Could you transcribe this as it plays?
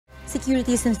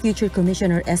Securities and Future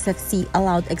Commissioner SFC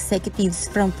allowed executives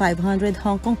from 500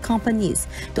 Hong Kong companies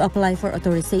to apply for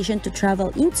authorization to travel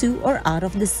into or out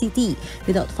of the city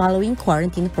without following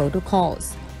quarantine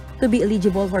protocols. To be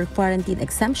eligible for quarantine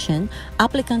exemption,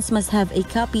 applicants must have a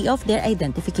copy of their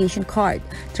identification card,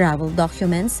 travel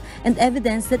documents, and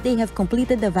evidence that they have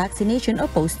completed the vaccination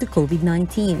opposed to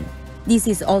COVID-19. This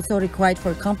is also required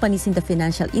for companies in the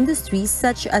financial industry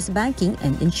such as banking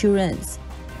and insurance.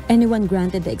 Anyone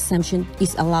granted the exemption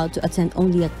is allowed to attend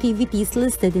only activities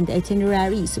listed in the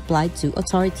itinerary supplied to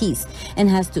authorities and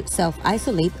has to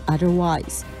self-isolate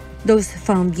otherwise. Those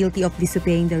found guilty of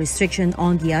disobeying the restriction,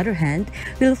 on the other hand,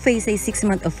 will face a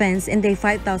 6-month offense and a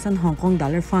 5,000 Hong Kong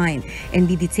dollar fine and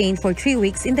be detained for 3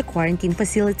 weeks in the quarantine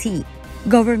facility.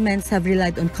 Governments have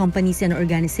relied on companies and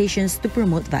organizations to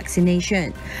promote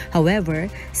vaccination. However,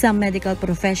 some medical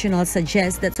professionals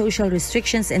suggest that social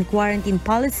restrictions and quarantine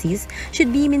policies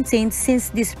should be maintained since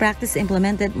this practice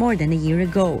implemented more than a year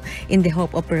ago in the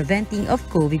hope of preventing of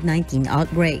COVID-19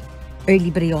 outbreak.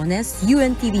 Early Briones,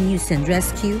 UNTV News and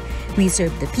Rescue, we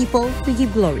serve the people, we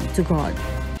give glory to God.